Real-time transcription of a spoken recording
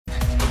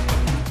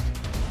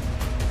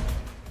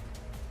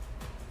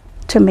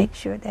to make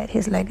sure that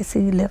his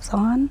legacy lives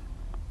on.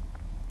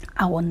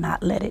 I will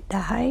not let it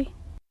die.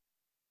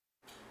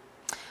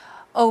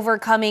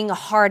 Overcoming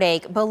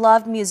heartache,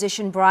 beloved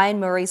musician Brian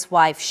Murray's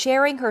wife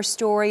sharing her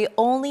story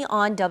only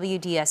on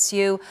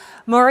WDSU.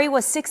 Murray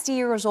was 60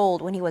 years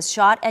old when he was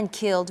shot and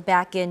killed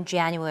back in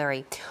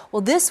January.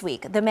 Well, this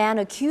week, the man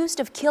accused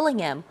of killing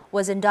him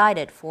was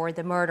indicted for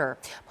the murder.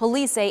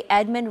 Police say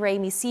Edmund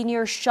Ramey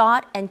Sr.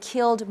 shot and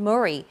killed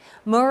Murray.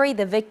 Murray,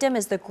 the victim,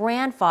 is the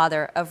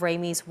grandfather of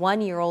Ramey's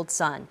one-year-old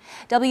son.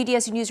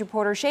 WDSU News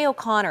reporter Shay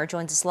O'Connor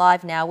joins us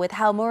live now with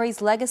how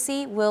Murray's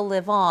legacy will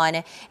live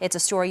on. It's a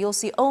story you'll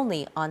see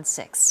only on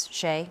 6.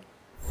 Shay?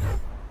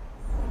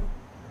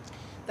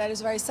 That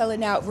is right, Stella.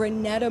 Now,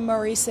 Renetta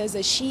Murray says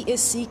that she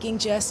is seeking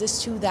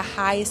justice to the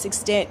highest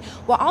extent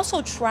while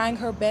also trying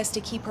her best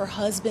to keep her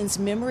husband's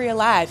memory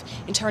alive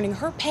and turning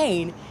her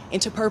pain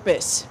into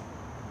purpose.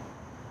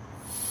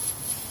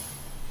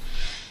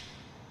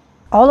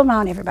 All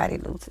around, everybody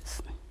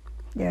loses.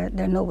 There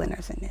are no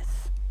winners in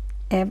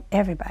this.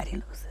 Everybody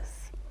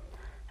loses.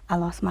 I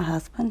lost my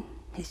husband.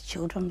 His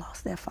children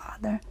lost their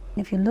father.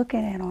 If you look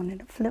at it on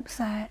the flip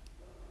side,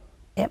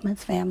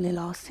 Edmund's family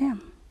lost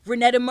him.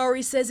 Renetta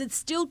Murray says it's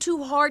still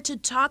too hard to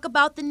talk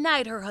about the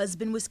night her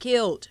husband was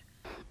killed.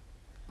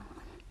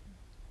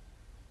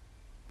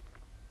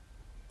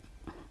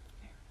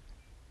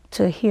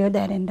 To hear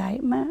that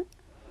indictment,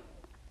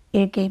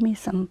 it gave me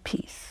some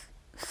peace,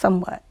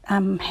 somewhat.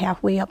 I'm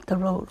halfway up the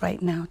road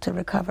right now to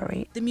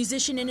recovery. The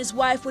musician and his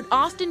wife would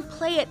often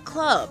play at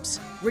clubs.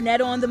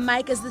 Renetta on the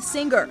mic as the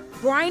singer,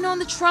 Brian on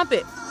the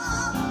trumpet.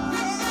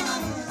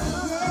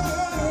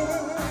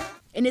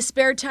 In his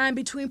spare time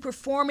between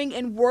performing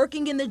and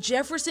working in the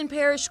Jefferson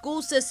Parish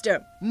school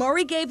system,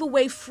 Murray gave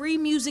away free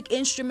music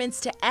instruments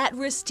to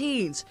at-risk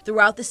teens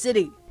throughout the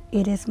city.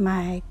 It is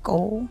my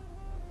goal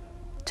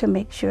to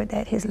make sure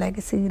that his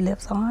legacy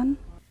lives on.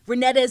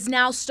 Renetta has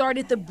now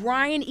started the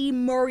Brian E.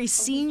 Murray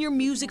Senior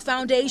Music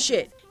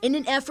Foundation in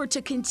an effort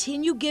to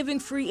continue giving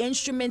free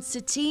instruments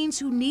to teens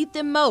who need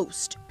them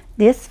most.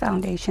 This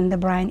foundation, the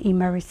Brian E.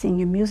 Murray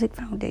Senior Music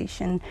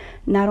Foundation,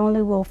 not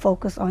only will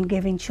focus on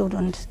giving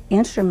children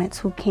instruments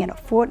who can't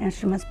afford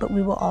instruments, but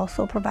we will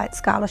also provide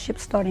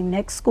scholarships starting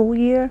next school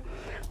year.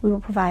 We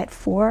will provide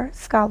 4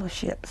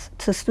 scholarships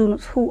to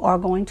students who are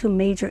going to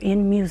major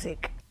in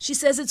music. She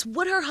says it's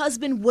what her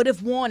husband would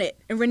have wanted,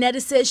 and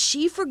Renetta says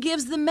she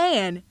forgives the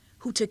man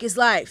who took his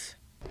life.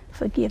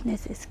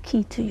 Forgiveness is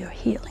key to your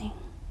healing.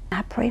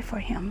 I pray for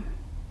him.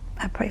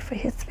 I pray for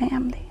his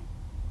family.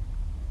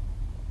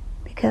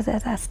 Because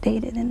as I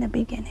stated in the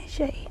beginning,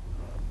 Shay,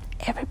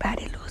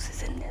 everybody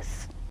loses in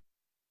this.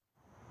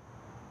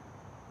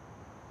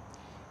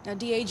 Now,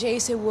 DA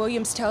Jason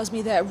Williams tells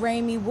me that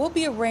Ramey will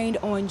be arraigned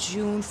on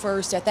June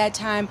 1st. At that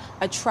time,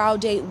 a trial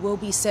date will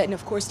be set. And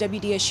of course,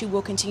 WDSU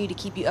will continue to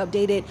keep you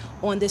updated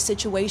on this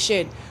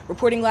situation.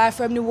 Reporting live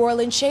from New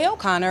Orleans, Shay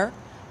O'Connor,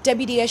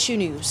 WDSU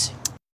News.